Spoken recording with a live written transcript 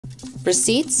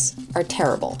Receipts are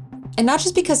terrible. And not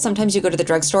just because sometimes you go to the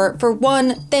drugstore for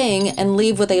one thing and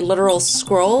leave with a literal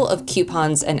scroll of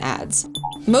coupons and ads.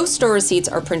 Most store receipts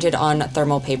are printed on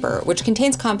thermal paper, which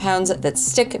contains compounds that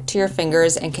stick to your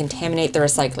fingers and contaminate the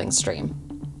recycling stream.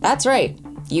 That's right,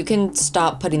 you can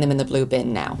stop putting them in the blue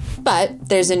bin now. But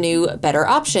there's a new, better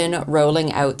option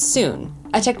rolling out soon,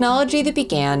 a technology that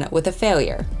began with a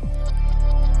failure.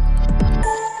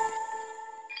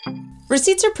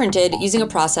 Receipts are printed using a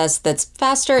process that's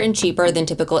faster and cheaper than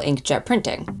typical inkjet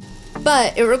printing.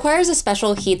 But it requires a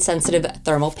special heat-sensitive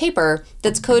thermal paper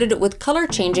that's coated with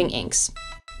color-changing inks,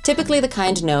 typically the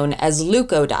kind known as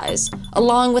leuco dyes,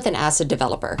 along with an acid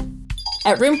developer.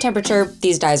 At room temperature,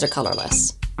 these dyes are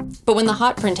colorless. But when the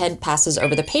hot printhead passes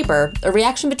over the paper, a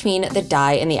reaction between the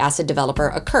dye and the acid developer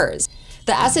occurs.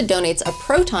 The acid donates a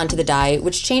proton to the dye,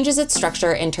 which changes its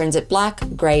structure and turns it black,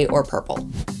 gray, or purple.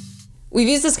 We've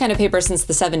used this kind of paper since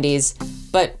the 70s,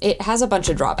 but it has a bunch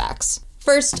of drawbacks.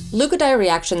 First, leuco dye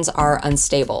reactions are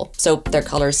unstable, so their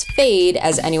colors fade,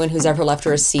 as anyone who's ever left a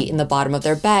receipt in the bottom of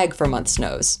their bag for months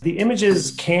knows. The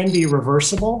images can be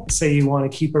reversible. Say you want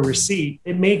to keep a receipt,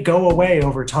 it may go away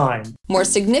over time. More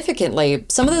significantly,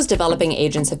 some of those developing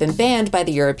agents have been banned by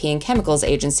the European Chemicals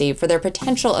Agency for their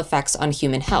potential effects on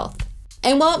human health.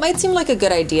 And while it might seem like a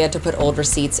good idea to put old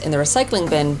receipts in the recycling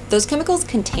bin, those chemicals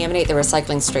contaminate the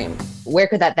recycling stream. Where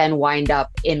could that then wind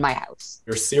up in my house?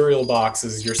 Your cereal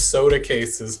boxes, your soda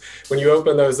cases, when you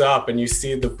open those up and you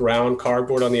see the brown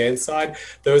cardboard on the inside,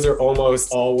 those are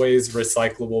almost always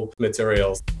recyclable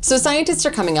materials. So scientists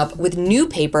are coming up with new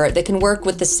paper that can work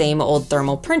with the same old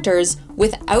thermal printers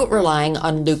without relying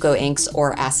on leuco inks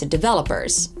or acid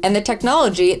developers. And the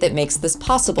technology that makes this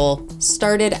possible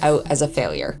started out as a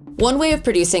failure. One way of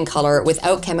producing color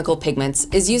without chemical pigments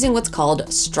is using what's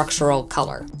called structural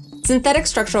color. Synthetic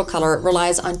structural color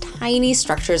relies on tiny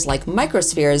structures like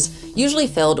microspheres, usually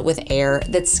filled with air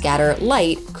that scatter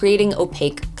light, creating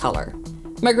opaque color.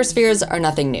 Microspheres are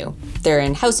nothing new. They're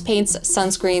in house paints,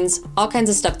 sunscreens, all kinds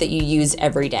of stuff that you use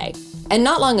every day. And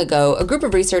not long ago, a group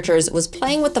of researchers was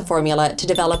playing with the formula to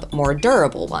develop more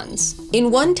durable ones.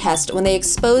 In one test, when they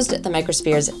exposed the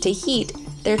microspheres to heat,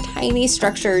 their tiny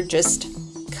structure just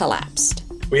collapsed.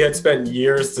 We had spent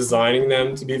years designing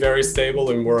them to be very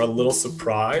stable and were a little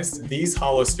surprised. These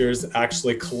hollow spheres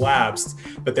actually collapsed,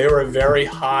 but they were at very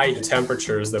high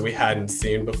temperatures that we hadn't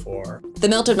seen before. The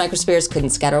melted microspheres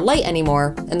couldn't scatter light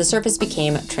anymore, and the surface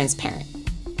became transparent.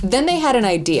 Then they had an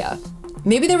idea.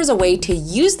 Maybe there was a way to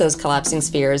use those collapsing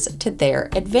spheres to their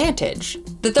advantage.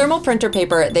 The thermal printer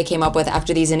paper they came up with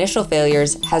after these initial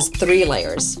failures has 3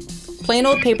 layers. Plain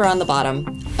old paper on the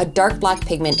bottom, a dark black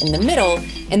pigment in the middle,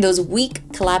 and those weak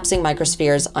collapsing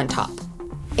microspheres on top.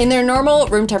 In their normal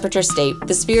room temperature state,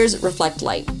 the spheres reflect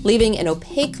light, leaving an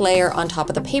opaque layer on top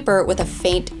of the paper with a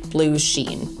faint blue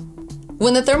sheen.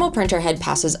 When the thermal printer head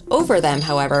passes over them,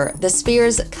 however, the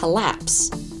spheres collapse.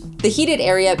 The heated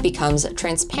area becomes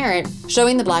transparent,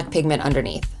 showing the black pigment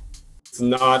underneath. It's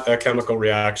not a chemical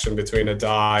reaction between a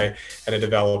dye and a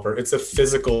developer. It's a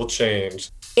physical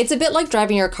change. It's a bit like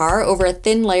driving your car over a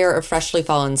thin layer of freshly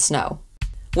fallen snow.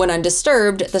 When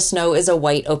undisturbed, the snow is a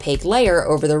white, opaque layer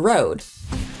over the road.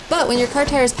 But when your car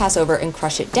tires pass over and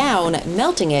crush it down,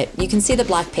 melting it, you can see the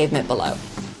black pavement below.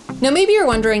 Now maybe you're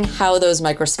wondering how those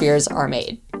microspheres are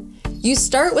made. You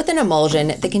start with an emulsion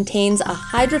that contains a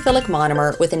hydrophilic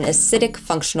monomer with an acidic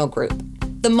functional group.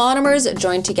 The monomers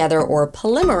join together or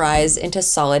polymerize into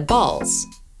solid balls.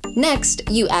 Next,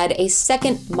 you add a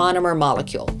second monomer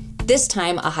molecule, this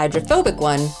time a hydrophobic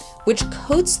one, which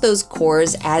coats those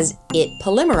cores as it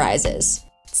polymerizes.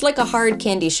 It's like a hard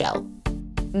candy shell.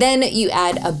 Then you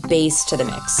add a base to the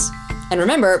mix. And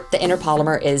remember, the inner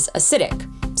polymer is acidic,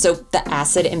 so the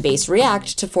acid and base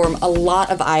react to form a lot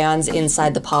of ions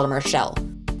inside the polymer shell.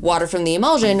 Water from the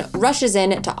emulsion rushes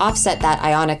in to offset that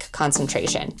ionic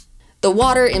concentration. The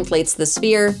water inflates the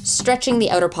sphere, stretching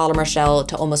the outer polymer shell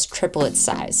to almost triple its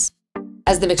size.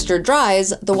 As the mixture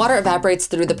dries, the water evaporates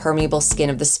through the permeable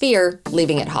skin of the sphere,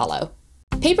 leaving it hollow.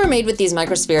 Paper made with these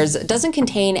microspheres doesn't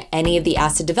contain any of the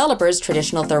acid developers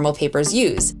traditional thermal papers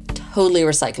use. Totally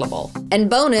recyclable. And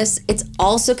bonus, it's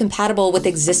also compatible with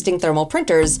existing thermal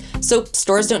printers, so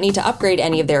stores don't need to upgrade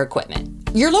any of their equipment.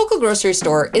 Your local grocery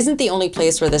store isn't the only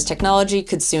place where this technology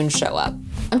could soon show up.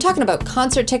 I'm talking about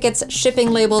concert tickets,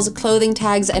 shipping labels, clothing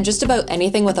tags, and just about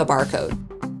anything with a barcode.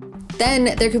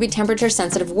 Then there could be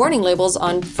temperature-sensitive warning labels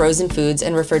on frozen foods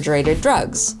and refrigerated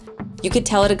drugs. You could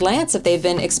tell at a glance if they've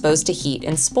been exposed to heat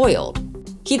and spoiled.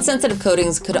 Heat-sensitive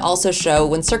coatings could also show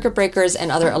when circuit breakers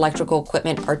and other electrical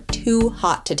equipment are too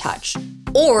hot to touch,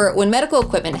 or when medical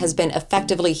equipment has been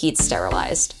effectively heat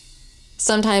sterilized.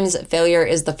 Sometimes failure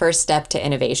is the first step to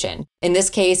innovation. In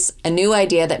this case, a new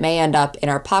idea that may end up in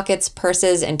our pockets,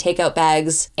 purses, and takeout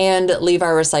bags, and leave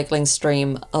our recycling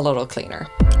stream a little cleaner.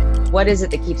 What is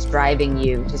it that keeps driving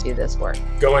you to do this work?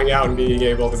 Going out and being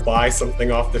able to buy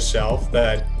something off the shelf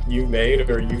that you made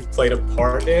or you've played a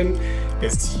part in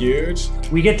is huge.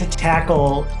 We get to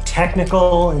tackle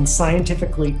technical and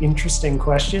scientifically interesting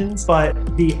questions,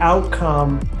 but the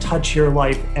outcome touch your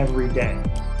life every day.